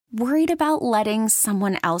Worried about letting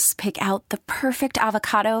someone else pick out the perfect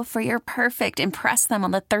avocado for your perfect impress them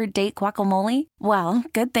on the third date guacamole? Well,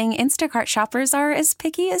 good thing Instacart shoppers are as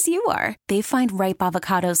picky as you are. They find ripe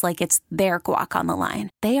avocados like it's their guac on the line.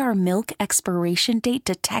 They are milk expiration date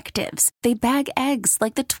detectives. They bag eggs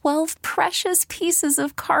like the 12 precious pieces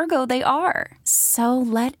of cargo they are. So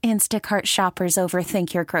let Instacart shoppers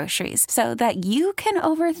overthink your groceries so that you can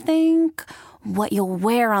overthink what you'll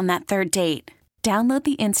wear on that third date. Download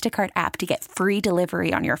the Instacart app to get free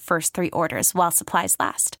delivery on your first 3 orders while supplies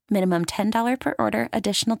last. Minimum $10 per order.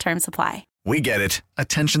 Additional terms apply. We get it.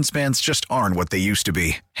 Attention spans just aren't what they used to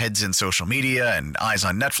be. Heads in social media and eyes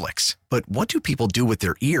on Netflix. But what do people do with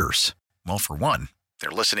their ears? Well, for one, they're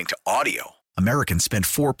listening to audio. Americans spend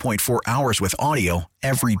 4.4 hours with audio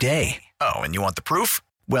every day. Oh, and you want the proof?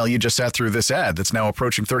 Well, you just sat through this ad that's now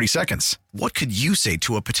approaching 30 seconds. What could you say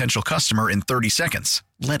to a potential customer in 30 seconds?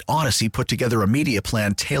 Let Odyssey put together a media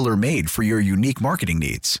plan tailor-made for your unique marketing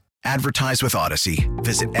needs. Advertise with Odyssey.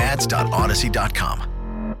 Visit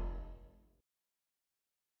ads.odyssey.com.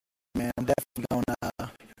 Man, I'm definitely gonna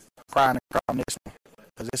cry on this one,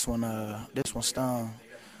 because this one stung,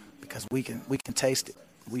 because we can taste it,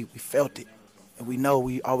 we felt it, and we know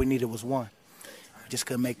all we needed was one. We just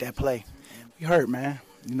couldn't make that play. We hurt, man.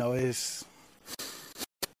 You know,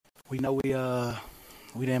 we know we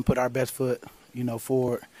didn't put our best foot,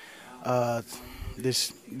 forward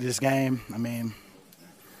this game. I mean,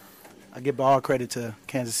 I give all credit to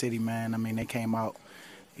Kansas City, man. I mean, they came out,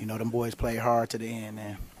 them boys played hard to the end,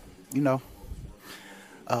 and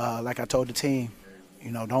like I told the team,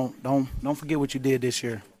 don't forget what you did this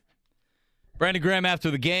year. Brandon Graham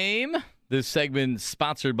after the game. This segment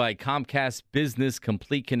sponsored by Comcast Business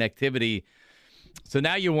Complete Connectivity. So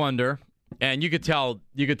now you wonder, and you could tell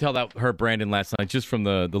that hurt Brandon last night just from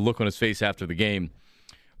the look on his face after the game.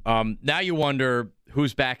 Now you wonder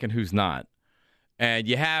who's back and who's not. And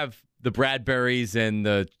you have the Bradburys and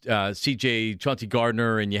the C.J. Chauncey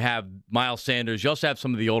Gardner, and you have Miles Sanders. You also have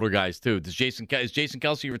some of the older guys, too. Is Jason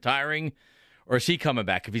Kelce retiring, or is he coming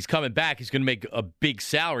back? If he's coming back, he's going to make a big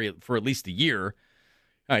salary for at least a year.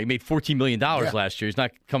 He made $14 million last year. He's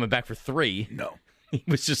not coming back for 3. No. He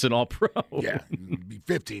was just an all-pro. Yeah, it'd be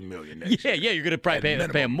 $15 million next year. Yeah, you're going to probably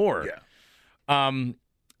pay him more. Yeah.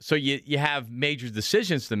 So you have major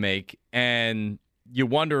decisions to make, and you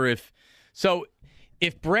wonder if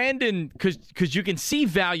Brandon, because you can see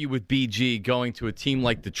value with BG going to a team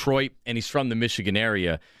like Detroit, and he's from the Michigan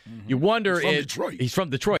area. Mm-hmm. You wonder he's from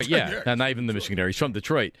Detroit. Yeah, not even the Michigan area. He's from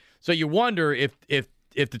Detroit. So you wonder if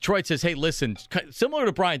Detroit says, hey, listen, similar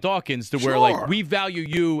to Brian Dawkins, to where, like, we value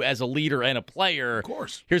you as a leader and a player. Of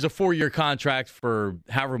course. Here's a 4-year contract for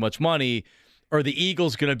however much money. Or the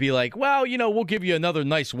Eagles going to be like, well, we'll give you another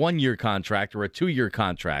nice 1-year contract or a 2-year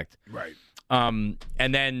contract. Right. And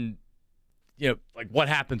then, like, what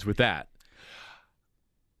happens with that?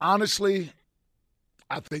 Honestly,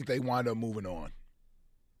 I think they wind up moving on.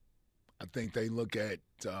 I think they look at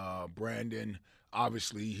Brandon.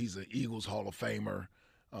 Obviously, he's an Eagles Hall of Famer.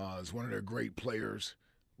 He's one of their great players,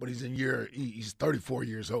 but he's 34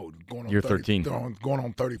 years old, going on 13, going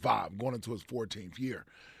on 35, going into his 14th year.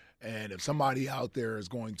 And if somebody out there is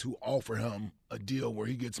going to offer him a deal where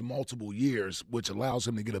he gets multiple years, which allows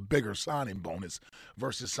him to get a bigger signing bonus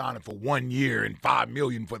versus signing for 1 year and $5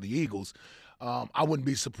 million for the Eagles, I wouldn't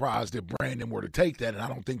be surprised if Brandon were to take that, and I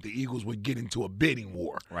don't think the Eagles would get into a bidding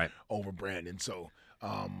war over Brandon. So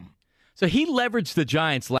he leveraged the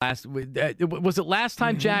Giants was it last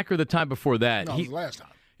time, Jack, or the time before that? No, it was last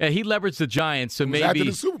time. Yeah, he leveraged the Giants, so maybe after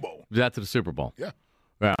the Super Bowl. It was after the Super Bowl. Yeah.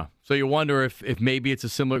 Yeah. So you wonder if maybe it's a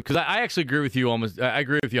similar, because I actually agree with you I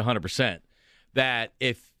agree with you 100% that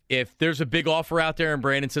if there's a big offer out there and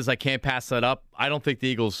Brandon says I can't pass that up, I don't think the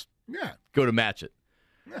Eagles go to match it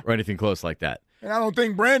or anything close like that. And I don't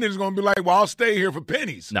think Brandon's going to be like, well, I'll stay here for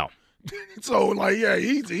pennies. No. So,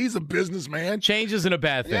 he's a businessman. Change isn't a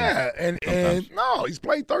bad thing. Yeah, and no, he's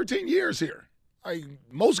played 13 years here. Like,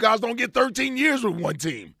 most guys don't get 13 years with one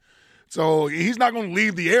team. So he's not going to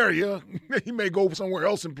leave the area. He may go somewhere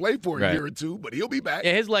else and play for a year or two, but he'll be back.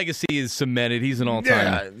 Yeah, his legacy is cemented. He's an all-time.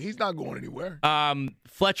 Yeah, he's not going anywhere.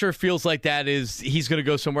 Fletcher feels like he's going to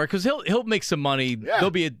go somewhere because he'll make some money. Yeah.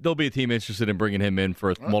 There'll be a team interested in bringing him in for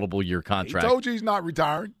a multiple-year contract. He told you he's not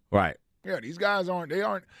retiring. Right. Yeah, these guys aren't. They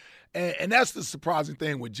aren't. And that's the surprising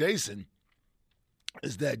thing with Jason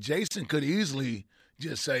is that Jason could easily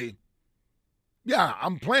just say, yeah,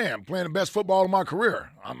 I'm playing the best football of my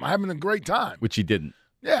career. I'm having a great time. Which he didn't.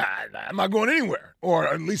 Yeah, I'm not going anywhere. Or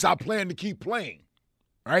at least I plan to keep playing,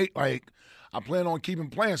 right? Like, I plan on keeping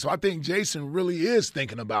playing. So I think Jason really is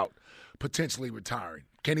thinking about potentially retiring.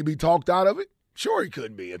 Can he be talked out of it? Sure, he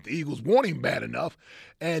could be if the Eagles want him bad enough.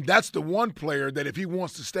 And that's the one player that if he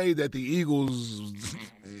wants to stay, that the Eagles,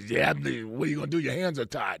 what are you going to do? Your hands are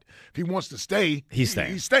tied. If he wants to stay, he's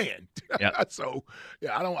staying. He's staying. Yep. So,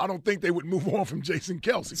 I don't think they would move on from Jason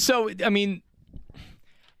Kelce. So, I mean.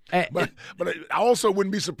 But I also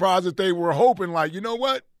wouldn't be surprised if they were hoping, like, you know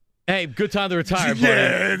what? Hey, good time to retire, buddy.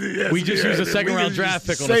 Yes, we just used a second-round draft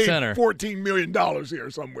pick on the center. $14 million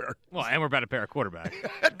here somewhere. Well, and we're about to pay our quarterback.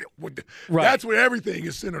 Right. That's where everything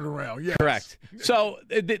is centered around. Yes. Correct. So,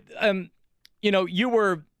 you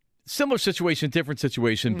were similar situation, different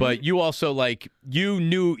situation, but you also you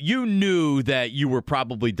knew that you were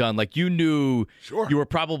probably done. Like you knew you were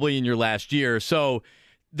probably in your last year. So,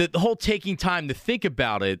 the whole taking time to think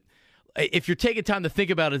about it. If you're taking time to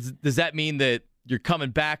think about it, does that mean that you're coming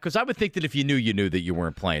back? Because I would think that if you knew that you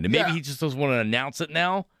weren't playing. And maybe he just doesn't want to announce it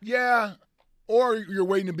now. Yeah. Or you're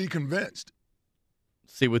waiting to be convinced.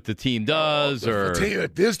 See what the team does.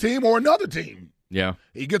 This team or another team. Yeah.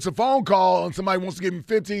 He gets a phone call and somebody wants to give him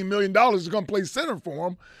 $15 million to come play center for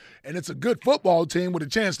him, and it's a good football team with a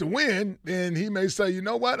chance to win, then he may say, you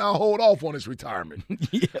know what, I'll hold off on his retirement.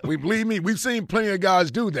 Believe me, we've seen plenty of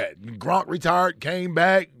guys do that. Gronk retired, came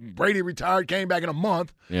back. Brady retired, came back in a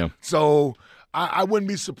month. Yeah. So I wouldn't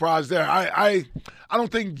be surprised there. I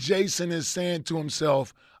don't think Jason is saying to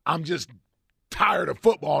himself, I'm just tired of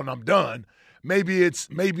football and I'm done. Maybe it's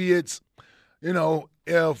if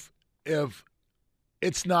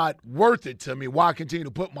it's not worth it to me, why continue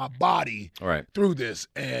to put my body through this?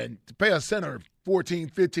 And to pay a center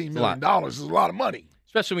 $14-15 million is a lot of money.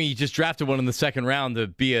 Especially when you just drafted one in the second round to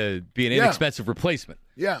be an inexpensive replacement.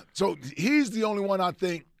 Yeah. So he's the only one I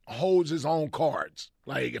think holds his own cards.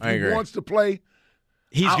 Like if he wants to play,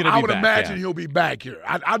 he's going to be back. I would imagine he'll be back here.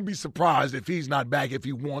 I'd be surprised if he's not back if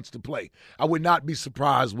he wants to play. I would not be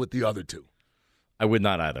surprised with the other two. I would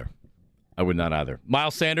not either.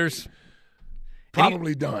 Miles Sanders?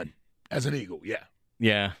 Probably done as an Eagle, yeah.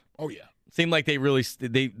 Yeah. Oh, yeah. Seemed like they really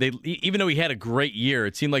they even though he had a great year,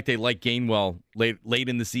 it seemed like they liked Gainwell late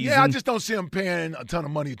in the season. Yeah, I just don't see him paying a ton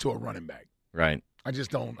of money to a running back. Right. I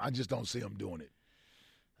just don't see him doing it.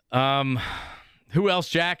 Who else,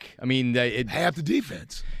 Jack? I mean, half the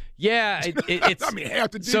defense. Yeah, it's. I mean,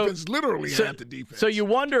 half the defense, literally half the defense. So you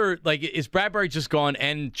wonder, is Bradbury just gone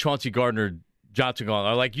and Chauncey Gardner-Johnson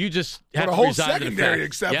gone? Or you just have the to whole resign secondary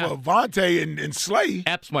to the fact. except for Vontae and Slay.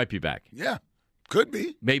 Epps might be back. Yeah, could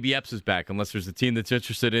be. Maybe Epps is back, unless there's a team that's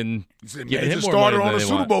interested in getting him more starter money on a than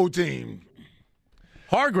Super Bowl team.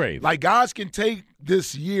 Hargrave. Guys can take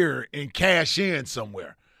this year and cash in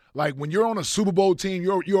somewhere. When you're on a Super Bowl team,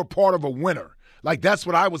 you're a part of a winner. That's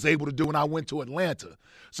what I was able to do when I went to Atlanta.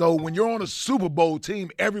 So when you're on a Super Bowl team,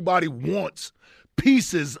 everybody wants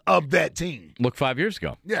pieces of that team. Look, 5 years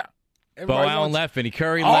ago. Yeah. Bo Allen left, Vinny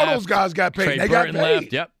Curry all left. All those guys got paid. Trey They Burton got paid.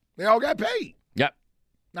 Left. Yep. They all got paid. Yep.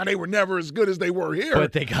 Now, they were never as good as they were here.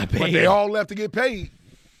 But they got paid. But they all left to get paid.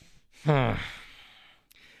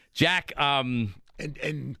 Jack.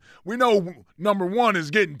 And we know number one is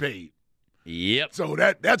getting paid. Yep. So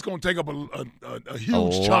that's going to take up a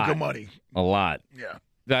huge chunk of money. A lot. Yeah.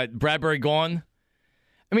 That Bradbury gone.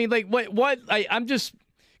 I mean, what? I'm just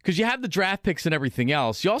because you have the draft picks and everything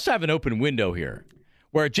else. You also have an open window here,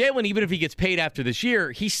 where Jalen, even if he gets paid after this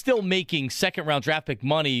year, he's still making second-round draft pick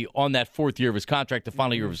money on that fourth year of his contract, the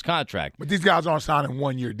final year of his contract. But these guys aren't signing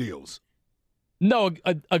one-year deals. No,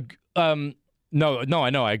 no, I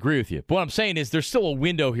know. I agree with you. But what I'm saying is there's still a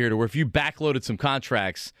window here to where if you backloaded some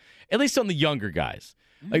contracts, at least on the younger guys.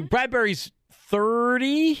 Bradbury's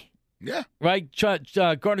 30. Yeah. Right?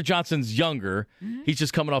 Gardner Johnson's younger. He's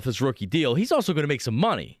just coming off his rookie deal. He's also going to make some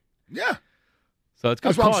money. Yeah. So it's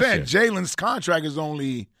good. That's what I'm saying. Jalen's contract is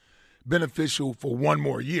only beneficial for one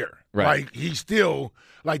more year. Right. He's still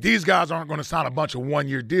these guys aren't going to sign a bunch of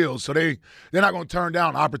one-year deals, so they're not going to turn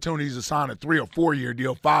down opportunities to sign a 3 or 4 year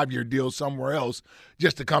deal, 5-year deal somewhere else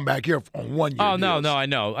just to come back here on 1 year. Oh deals. no, I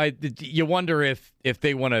know. You wonder if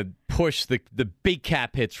they want to push the big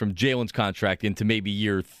cap hits from Jalen's contract into maybe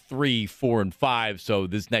year 3, 4, and 5. So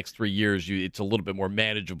this next 3 years, it's a little bit more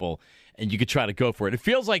manageable. And you could try to go for it. It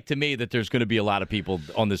feels like to me that there's going to be a lot of people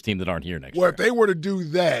on this team that aren't here next year. Well, if they were to do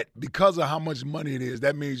that, because of how much money it is,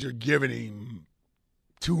 that means you're giving him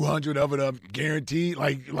 200 of it up guaranteed.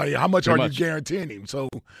 How much are you guaranteeing him? So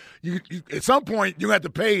you at some point you have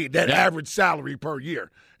to pay that average salary per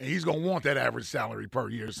year, and he's going to want that average salary per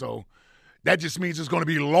year. So that just means it's going to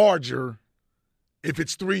be larger if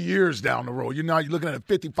it's 3 years down the road. You're looking at a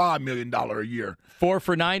 $55 million a year. 4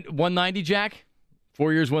 for 190, Jack.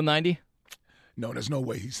 4 years, 190. No, there's no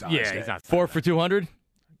way he signs that. He's not. 4 for 200.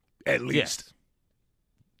 At least.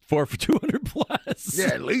 4 for 200 plus. Yeah,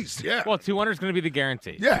 at least. Yeah. Well, 200 is going to be the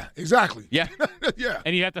guarantee. Yeah, exactly. Yeah. Yeah.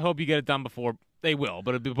 And you have to hope you get it done before they will,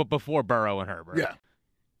 but before Burrow and Herbert. Yeah.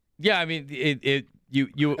 Yeah, I mean,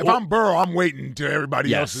 you. If I'm Burrow, I'm waiting until everybody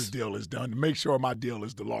Yes. else's deal is done to make sure my deal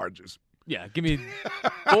is the largest. Yeah, give me.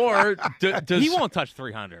 or does He won't touch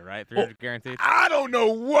 300, right? 300 guaranteed. I don't know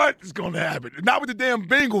what's going to happen. Not with the damn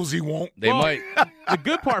Bengals, he won't. they Well, might. The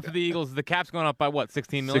good part for the Eagles is the cap's going up by what,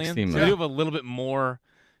 16 million? 16 So million. you have a little bit more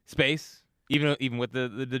space, even with the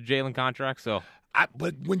Jalen contract. So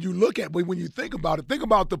But when you look at when you think about it, think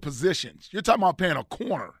about the positions. You're talking about paying a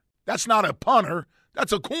corner. That's not a punter.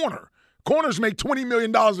 That's a corner. Corners make $20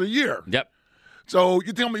 million a year. Yep. So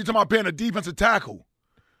you're talking about paying a defensive tackle.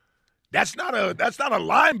 That's not a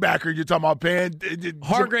linebacker you're talking about paying.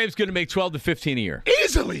 Hargrave's going to make 12 to 15 a year.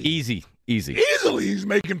 Easily. Easy. Easily he's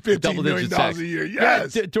making $15 Double million digit sacks. a year.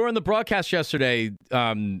 Yes. Yeah, during the broadcast yesterday,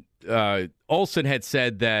 Olsen had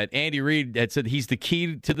said that Andy Reid had said he's the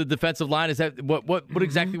key to the defensive line. Is that what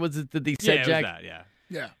exactly was it that he said, yeah, it was Jack? that, yeah.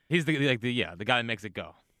 Yeah. He's the guy that makes it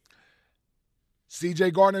go.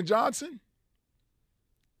 C.J. Gardner-Johnson.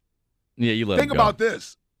 Yeah, you let Think him go. about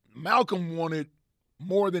this. Malcolm wanted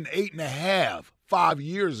more than 8.5 5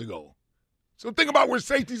 years ago. So think about where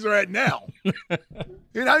safeties are at now.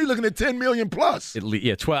 Now you're looking at $10 million plus.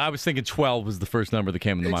 12. I was thinking 12 was the first number that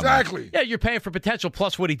came into my mind. Exactly. Yeah, you're paying for potential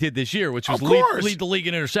plus what he did this year, which was Of course. lead the league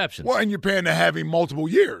in interceptions. Well, and you're paying to have him multiple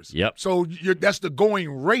years. Yep. So that's the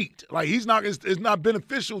going rate. Like it's not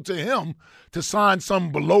beneficial to him to sign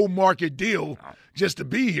some below market deal just to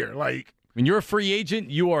be here. Like when you're a free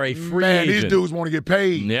agent, you are a free man, agent. these dudes want to get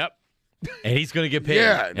paid. Yep. And he's going to get paid.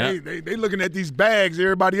 Yeah, Yep. they looking at these bags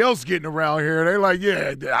everybody else getting around here. They're like,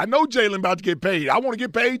 yeah, I know Jalen about to get paid. I want to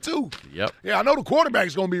get paid too. Yep. Yeah, I know the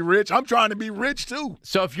quarterback's going to be rich. I'm trying to be rich too.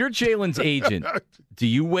 So if you're Jalen's agent, do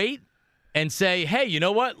you wait and say, hey, you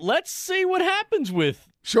know what? Let's see what happens with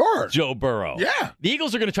Sure. Joe Burrow. Yeah. The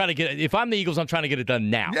Eagles are going to try to get it. If I'm the Eagles, I'm trying to get it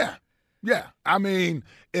done now. Yeah. Yeah. I mean,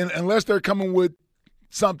 unless they're coming with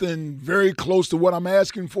something very close to what I'm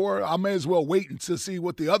asking for, I may as well wait to see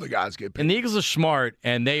what the other guys get paid. And the Eagles are smart,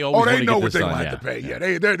 and they always They want to know get what this they're done. going to have to pay.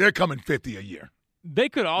 Yeah, they're coming 50 a year. They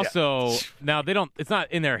could also now they don't. It's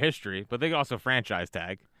not in their history, but they could also franchise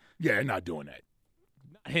tag Yeah, they're not doing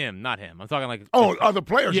that. him, not him. I'm talking like Other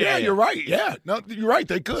players. Yeah, Yeah, yeah. you're right. Yeah, no, you're right.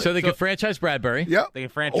 They could. So they could franchise Bradbury yeah, they can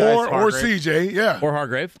franchise or Hargrave. CJ. Yeah, or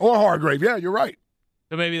Hargrave. or Hargrave. Yeah, you're right.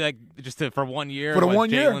 So maybe like just for 1 year. For the when 1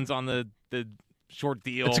 year. Jalen's on the short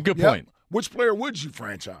deal. That's a good Yep. point. Which player would you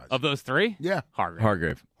franchise? Of those three, Yeah, Hargrave.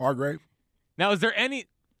 Hargrave. Hargrave. Now, is there any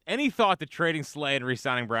thought to trading Slay and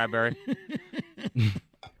re-signing Bradbury? I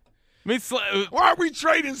mean, Slay. Why are we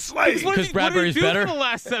trading Slade? What Because did Bradbury's he do better? for the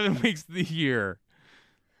last 7 weeks of the year?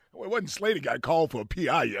 Well, it wasn't Slade that got called for a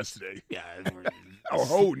PI yesterday. Yeah, Or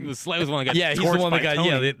Holden. the Slay was the one that got Yeah, he's the torched one that by got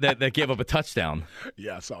Tony. that gave up a touchdown.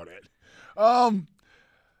 Yeah, I saw that.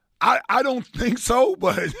 I don't think so,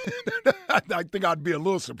 but I think I'd be a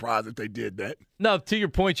little surprised if they did that. No, to your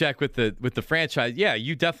point, Jack, with the franchise, yeah,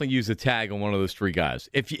 you definitely use a tag on one of those three guys.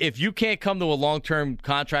 If you can't come to a long-term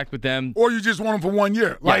contract with them, Or you just want them for 1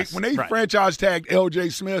 year. Like Yes, when they right. franchise tagged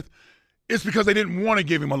LJ Smith, it's because they didn't want to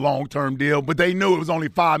give him a long-term deal, but they knew it was only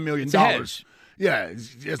 $5 million. It's a hedge. Yeah,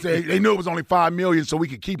 they knew it was only $5 million, so we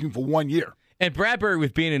could keep him for 1 year. and Bradbury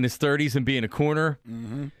with being in his 30s and being a corner,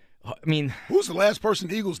 I mean, Who's the last person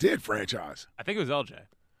the Eagles did franchise? I think it was LJ.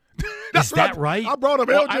 is that right? I brought up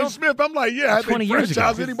Well, I LJ don't- Smith. I'm like, yeah, have they 20 years ago.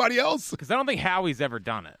 franchised anybody else? Because I don't think Howie's ever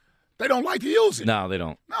done it. They don't like to use it. No, they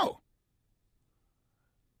don't. No.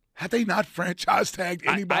 Have they not franchise tagged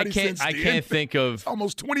anybody since I then? can't think of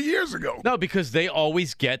Almost 20 years ago. no because they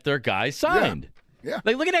always get their guys signed. Yeah.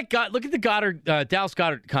 Like look at that. Look at the Goddard, Dallas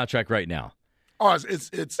Goddard contract right now. Oh,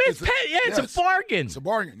 it's a bargain. It's a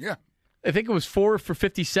bargain, yeah. I think it was 4 for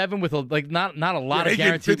 57 with not a lot They of get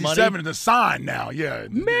guaranteed 57 money. to sign now, yeah.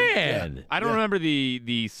 Man, I don't remember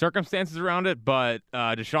the circumstances around it, but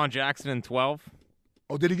Deshaun Jackson in 12.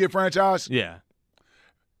 Oh, did he get franchised? Yeah.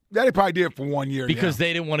 Yeah, they probably did for 1 year. because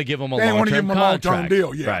they didn't want to give him a They didn't want to long-term give him a long-term contract.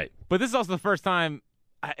 deal, yeah. Right. But this is also the first time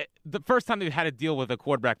they've had to deal with a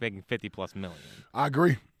quarterback making $50+ million. I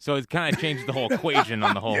agree. So it kind of changes the whole equation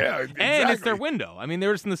on the whole. Yeah, And it's their exactly. window. I mean, they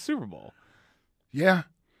were just in the Super Bowl. Yeah.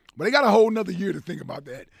 But they got a whole nother year to think about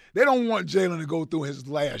that. They don't want Jalen to go through his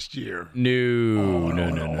last year. No.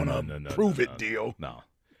 Prove it deal, No.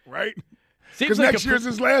 right? Seems Because like next year's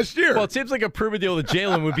his last year. Well, it seems like a prove deal with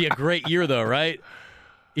Jalen would be a great year, though, right?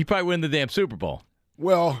 He probably win the damn Super Bowl.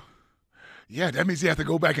 Well, yeah, that means he have to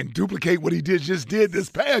go back and duplicate what he just did this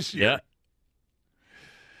past year.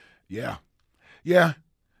 Yeah. Yeah.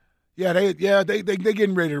 Yeah, they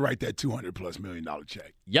getting ready to write that $200+ million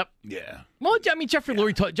check. Yep. Yeah. Well, I mean, Jeffrey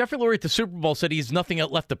Lurie at the Super Bowl said he has nothing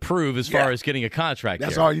left to prove as far as getting a contract.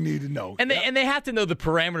 That's here. all you need to know. And they have to know the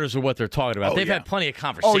parameters of what they're talking about. They've had plenty of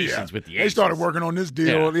conversations with the agents. They started working on this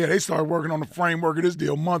deal. Yeah, they started working on the framework of this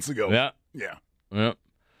deal months ago. Yeah. Yeah. Yep.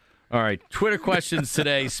 All right. Twitter questions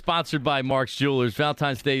today, sponsored by Mark's Jewelers.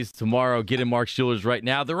 Valentine's Day is tomorrow. Get in Mark's Jewelers right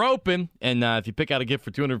now. They're open. And if you pick out a gift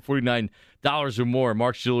for $249 or more,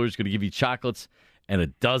 Mark's Jewelers is going to give you chocolates and a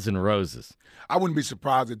dozen roses. I wouldn't be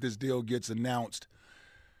surprised if this deal gets announced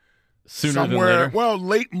sooner than later. Well,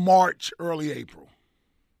 late March, early April.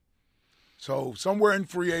 So somewhere in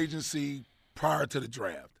free agency prior to the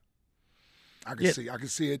draft. I can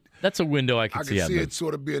see it. That's a window I can see. I can see it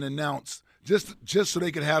sort of being announced just so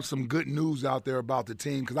they could have some good news out there about the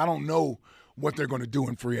team, because I don't know what they're going to do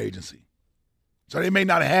in free agency. So they may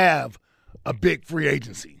not have a big free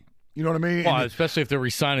agency. You know what I mean? Well, especially if they're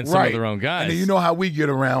re-signing some of their own guys. And then you know how we get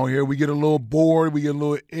around here. We get a little bored. We get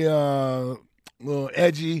a little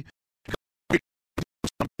edgy. And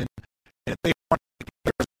if they want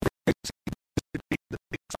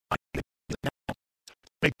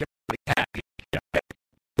make everybody happy.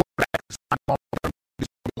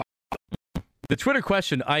 The Twitter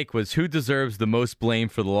question, Ike, was who deserves the most blame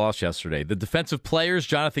for the loss yesterday? The defensive players,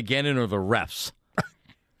 Jonathan Gannon, or the refs?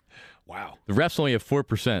 Wow. The refs only have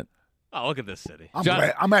 4%. Oh, look at this city.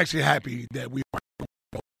 I'm actually happy that we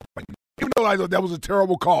even though I thought that was a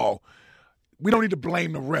terrible call, we don't need to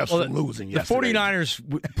blame the refs for losing yesterday. The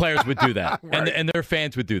 49ers players would do that, right. and their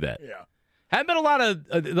fans would do that. Yeah. Haven't been a lot of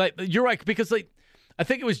you're right, because I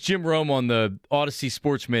think it was Jim Rome on the Odyssey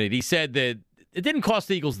Sports Minute. He said that it didn't cost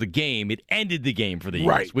the Eagles the game; it ended the game for the Eagles,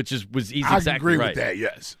 right. which he's exactly right. I agree right. with that.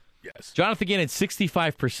 Yes. Jonathan Gannon,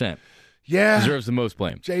 65%. Yeah, deserves the most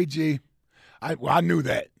blame. JG, I knew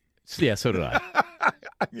that. Yeah, so did I.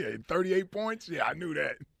 Yeah, 38 points. Yeah, I knew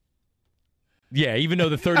that. Yeah, even though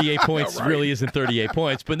the 38 points right. really isn't 38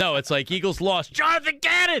 points, but no, it's like Eagles lost. Jonathan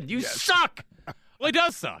Gannon, you suck. Well, he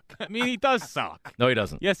does suck. I mean, he does suck. No, he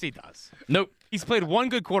doesn't. Yes, he does. Nope. He's played one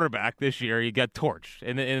good quarterback this year. He got torched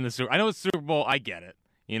in the Super. I know it's Super Bowl. I get it.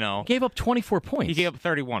 You know, He gave up 24 points. he gave up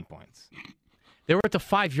 31 points. They were at the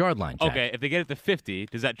 5-yard line, Jack. Okay, if they get it to 50,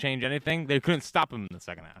 does that change anything? They couldn't stop him in the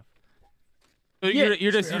second half. So Yeah,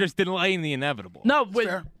 you're just delaying the inevitable. No,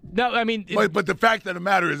 fair. no. I mean, But the fact of the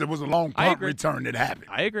matter is, it was a long punt return that happened.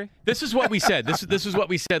 I agree. this is what we said. This is what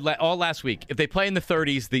we said all last week. If they play in the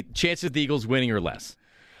 30s, the chances of the Eagles winning are less.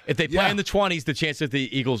 If they play in the 20s, the chances of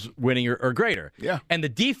the Eagles winning are greater. Yeah. And the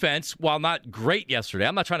defense, while not great yesterday,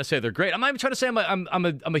 I'm not trying to say they're great. I'm not even trying to say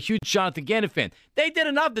I'm a huge Jonathan Gannon fan. They did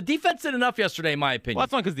enough. The defense did enough yesterday, in my opinion. Well,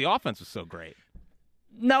 that's not because the offense was so great.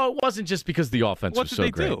 No, it wasn't just because the offense was so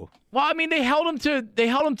great. What did they do? Well, I mean, they held them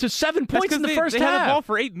to 7 points in the first half. They had the ball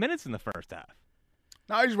for 8 minutes in the first half.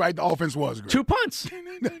 No, he's right. The offense was great. 2 punts,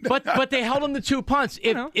 but they held them to 2 punts.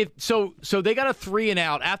 So they got a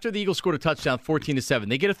 3-and-out after the Eagles scored a touchdown, 14-7.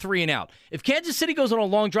 They get a 3-and-out. If Kansas City goes on a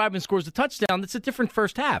long drive and scores a touchdown, that's a different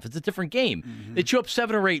first half. It's a different game. Mm-hmm. They chew up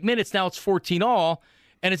 7 or 8 minutes. Now it's 14-all,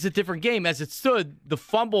 and it's a different game. As it stood, the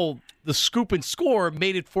fumble, the scoop and score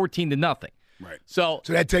made it 14-0. Right. So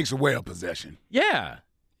that takes away a possession. Yeah.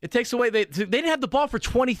 It takes away. They didn't have the ball for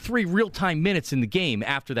 23 real-time minutes in the game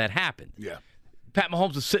after that happened. Yeah. Pat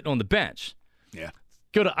Mahomes was sitting on the bench. Yeah.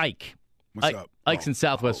 Go to Ike. What's up? Ike's in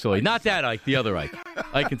Southwest Philly. Not that Ike, the other Ike.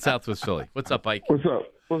 Ike in Southwest Philly. What's up, Ike? What's up?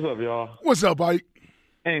 What's up, y'all? What's up, Ike?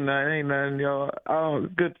 Ain't nothing, y'all.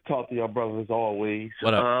 Good to talk to y'all brothers as always.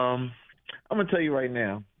 What up? I'm gonna tell you right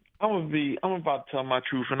now. I'm about to tell my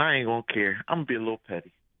truth, and I ain't gonna care. I'm gonna be a little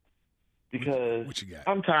petty. Because what you got?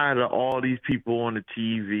 I'm tired of all these people on the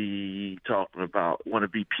TV talking about want to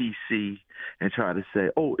be PC and try to say,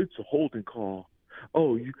 "Oh, it's a holding call.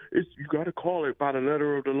 Oh, you got to call it by the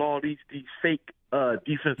letter of the law." These fake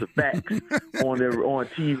defensive backs on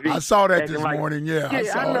TV. I saw that this morning. Yeah,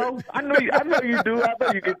 I know you do. I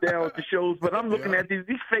know you get down with the shows, but I'm looking at these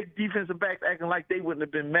fake defensive backs acting like they wouldn't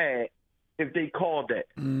have been mad if they called that.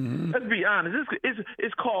 Mm-hmm. Let's be honest.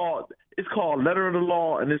 It's called letter of the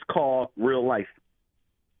law, and it's called real life.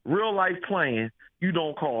 Real life playing, you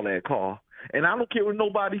don't call that call. And I don't care what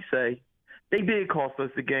nobody say. They did cost us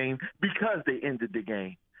the game because they ended the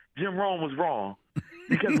game. Jim Rome was wrong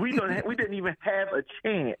because we didn't even have a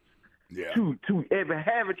chance to ever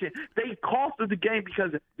have a chance. They cost us the game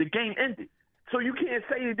because the game ended. So you can't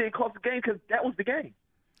say they didn't cost the game because that was the game.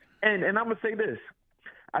 And I'm gonna say this.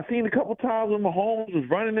 I seen a couple times when Mahomes was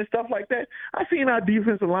running and stuff like that. I seen our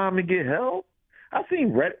defensive linemen get held. I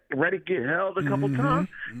seen Reddick get held a couple times.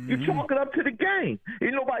 You chalk it up to the game.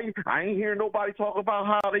 I ain't hearing nobody talk about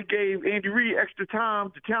how they gave Andy Reid extra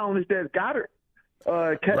time to challenge that Goddard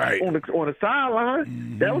catch on the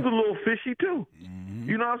sideline. That was a little fishy too.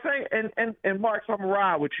 You know what I'm saying? And Mark, I'm gonna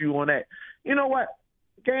ride with you on that. You know what?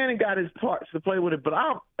 Gannon got his parts to play with it, but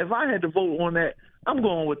if I had to vote on that, I'm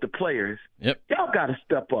going with the players. Yep. Y'all got to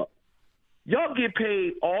step up. Y'all get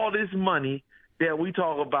paid all this money that we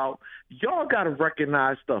talk about. Y'all got to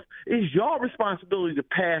recognize stuff. It's y'all responsibility to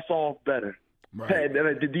pass off better. Right.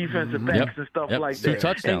 The defensive backs and stuff like that. 2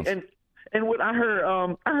 touchdowns. And what I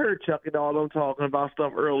heard Chuck and all them talking about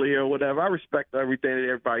stuff earlier or whatever. I respect everything that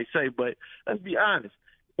everybody say, but let's be honest.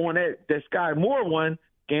 On that Sky Moore one,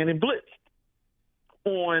 Gannon blitzed.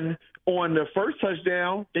 On the first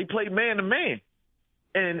touchdown, they played man to man,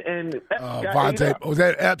 and Vontae, was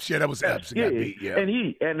that Epps? Yeah, that was Epps. Yeah, yeah.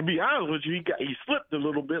 And to be honest with you, he slipped a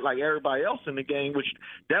little bit like everybody else in the game, which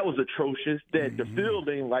that was atrocious. That the field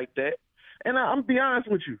ain't like that. And I'm be honest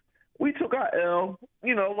with you, we took our L.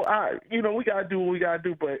 We gotta do what we gotta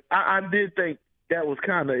do, but I did think that was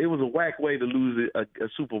it was a whack way to lose a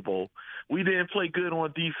Super Bowl. We didn't play good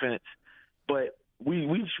on defense, but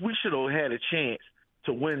we should have had a chance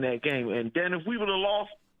to win that game. And then if we would have lost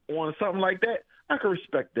on something like that, I could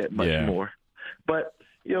respect that much more. But,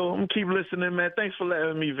 I'm going to keep listening, man. Thanks for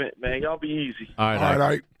letting me vent, man. Y'all be easy. All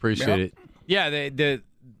right. Appreciate Yep. it. Yeah, the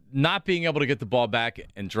not being able to get the ball back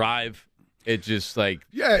and drive, it just like...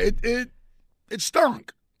 Yeah, it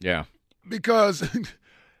stunk. Yeah. Because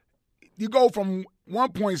you go from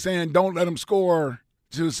one point saying, don't let them score,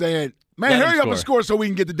 to saying, man, hurry up and score so we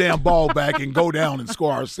can get the damn ball back and go down and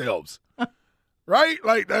score ourselves. Right?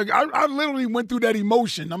 Like I literally went through that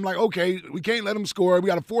emotion. I'm like, okay, we can't let them score. We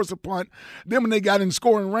got to force a punt. Then when they got in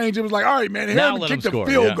scoring range, it was like, all right, man, kick the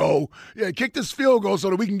field goal. Yeah, kick this field goal so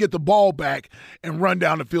that we can get the ball back and run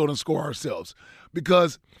down the field and score ourselves.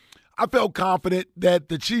 Because I felt confident that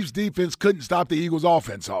the Chiefs' defense couldn't stop the Eagles'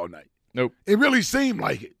 offense all night. Nope. It really seemed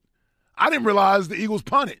like it. I didn't realize the Eagles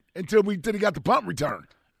punted until they got the punt return.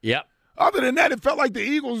 Yep. Other than that, it felt like the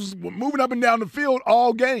Eagles were moving up and down the field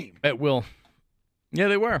all game. It will. Yeah,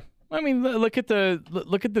 they were. I mean, look at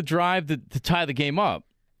the drive to tie the game up.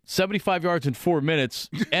 75 yards in 4 minutes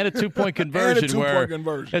and a 2-point conversion. It's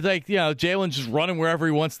like, Jalen's just running wherever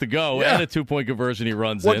he wants to go and a 2-point conversion he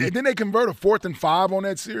runs in. Didn't they convert a 4th and 5 on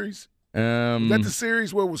that series? Was that the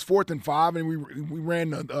series where it was 4th and 5 and we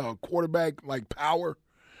ran the quarterback like power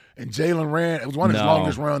and Jalen ran? It was one of his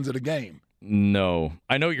longest runs of the game. No.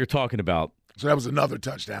 I know what you're talking about. So that was another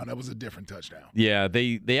touchdown. That was a different touchdown. Yeah,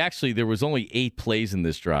 they actually, there was only 8 plays in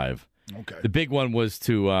this drive. Okay. The big one was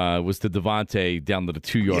to Devontae down to the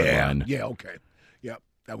 2-yard line. Yeah, okay. Yep.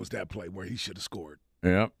 That was that play where he should have scored.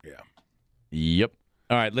 Yep. Yeah. Yep.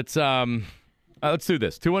 All right, let's do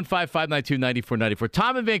this. 215-592-9494.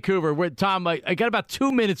 Tom in Vancouver. Tom, I got about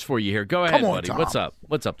 2 minutes for you here. Go ahead, buddy. Tom. What's up?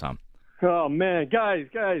 What's up, Tom? Oh, man. Guys,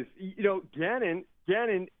 Gannon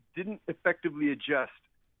didn't effectively adjust.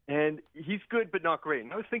 And he's good but not great.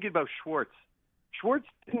 And I was thinking about Schwartz. Schwartz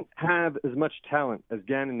didn't have as much talent as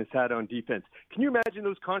Gannon has had on defense. Can you imagine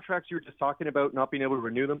those contracts you were just talking about, not being able to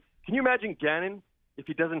renew them? Can you imagine Gannon, if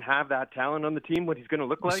he doesn't have that talent on the team, what he's going to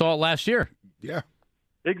look like? We saw it last year. Yeah.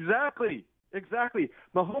 Exactly.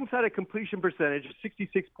 Mahomes had a completion percentage of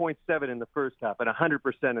 66.7 in the first half and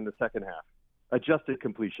 100% in the second half. Adjusted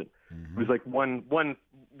completion. It was like one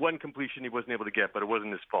completion he wasn't able to get, but it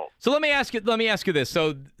wasn't his fault. So let me ask you this.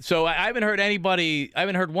 So I haven't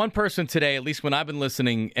heard one person today, at least when I've been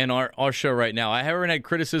listening in our show right now. I haven't had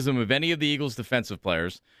criticism of any of the Eagles defensive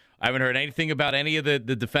players. I haven't heard anything about any of the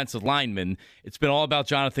defensive linemen. It's been all about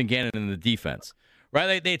Jonathan Gannon and the defense.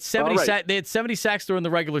 Right? They had 70 They had 70 sacks during the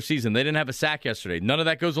regular season. They didn't have a sack yesterday. None of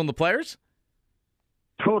that goes on the players?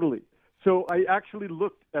 Totally. So I actually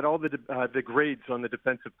looked at all the grades on the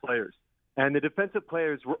defensive players, and the defensive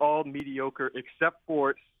players were all mediocre except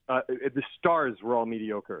for the stars were all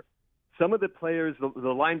mediocre. Some of the players, the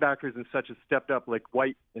linebackers and such, have stepped up, like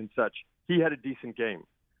White and such. He had a decent game.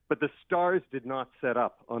 But the stars did not set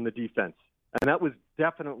up on the defense, and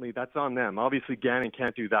that's on them. Obviously, Gannon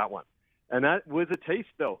can't do that one. And that was a taste,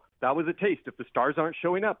 though. That was a taste. If the stars aren't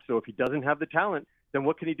showing up, so if he doesn't have the talent, then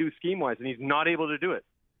what can he do scheme-wise? And he's not able to do it.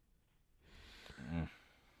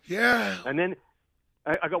 Yeah. And then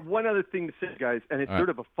I got one other thing to say, guys, and it's sort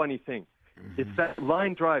of a funny thing. It's that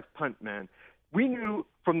line drive punt, man. We knew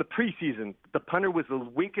from the preseason the punter was the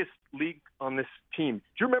weakest league on this team. Do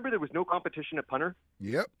you remember there was no competition at punter?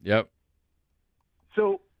 Yep.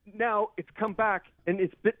 So now it's come back and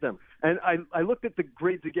it's bit them. And I looked at the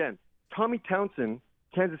grades again. Tommy Townsend,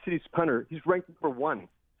 Kansas City's punter, he's ranked number 1.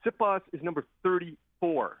 Siposs is number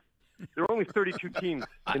 34. There are only 32 teams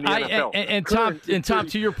in the NFL. And Tom,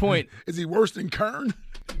 to your point, is he worse than Kern?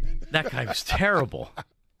 That guy was terrible.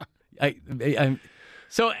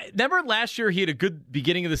 So remember last year he had a good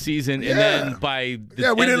beginning of the season, and then by the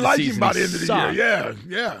end we didn't of the like season, him by the end of the sucked. year.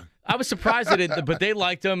 Yeah. I was surprised at it, but they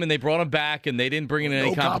liked him and they brought him back, and they didn't bring in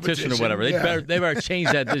any competition or whatever. They better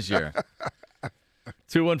change that this year.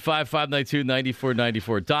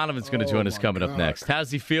 215-592-9494. Donovan's going to join us coming up next. How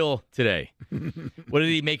does he feel today? What did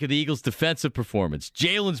he make of the Eagles' defensive performance?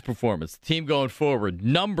 Jalen's performance, the team going forward.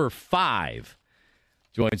 Number 5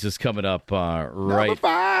 joins us coming up right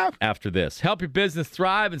after this. Help your business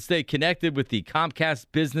thrive and stay connected with the Comcast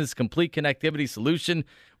Business Complete Connectivity Solution.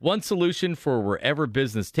 One solution for wherever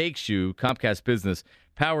business takes you. Comcast Business,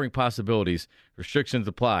 powering possibilities. Restrictions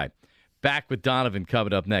apply. Back with Donovan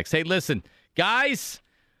coming up next. Hey, listen, guys.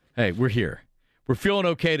 Hey, we're here. We're feeling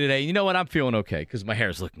okay today. You know what? I'm feeling okay because my hair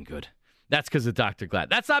is looking good. That's because of Dr. Glatt.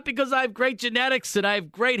 That's not because I have great genetics and I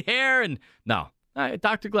have great hair. And no,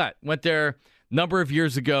 Dr. Glatt went there a number of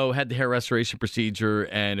years ago, had the hair restoration procedure.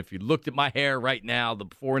 And if you looked at my hair right now, the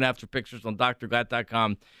before and after pictures on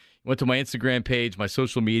drglatt.com, you went to my Instagram page, my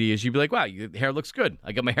social medias, you'd be like, wow, your hair looks good.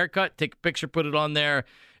 I got my hair cut, take a picture, put it on there,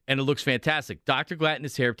 and it looks fantastic. Dr. Glatt and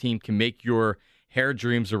his hair team can make your hair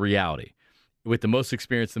dreams a reality with the most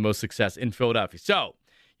experience, the most success in Philadelphia. So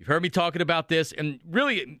you've heard me talking about this, and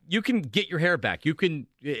really, you can get your hair back. You can.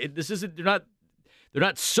 This isn't. They're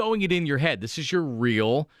not sewing it in your head. This is your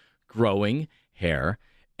real growing hair.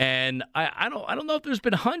 And I don't know if there's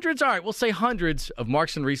been hundreds. All right, we'll say hundreds of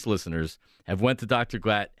Marks and Reese listeners have went to Dr.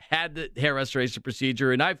 Glatt, had the hair restoration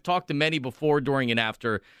procedure, and I've talked to many before, during, and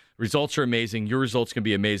after. Results are amazing. Your results can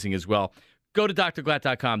be amazing as well. Go to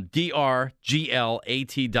drglatt.com,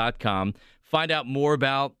 drglat.com. Find out more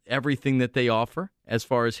about everything that they offer as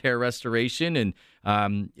far as hair restoration. And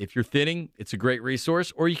if you're thinning, it's a great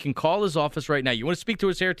resource. Or you can call his office right now. You want to speak to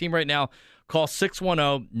his hair team right now, call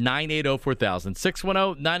 610-980-4000.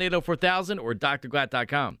 610-980-4000 or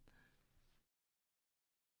drglatt.com.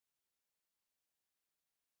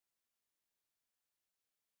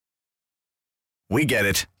 We get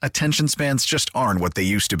it. Attention spans just aren't what they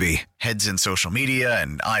used to be. Heads in social media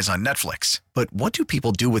and eyes on Netflix. But what do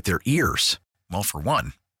people do with their ears? Well, for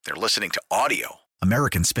one, they're listening to audio.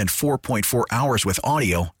 Americans spend 4.4 hours with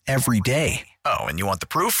audio every day. Oh, and you want the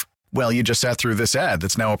proof? Well, you just sat through this ad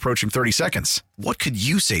that's now approaching 30 seconds. What could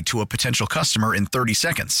you say to a potential customer in 30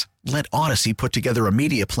 seconds? Let Odyssey put together a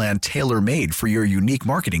media plan tailor-made for your unique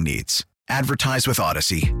marketing needs. Advertise with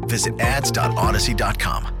Odyssey. Visit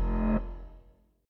ads.odyssey.com.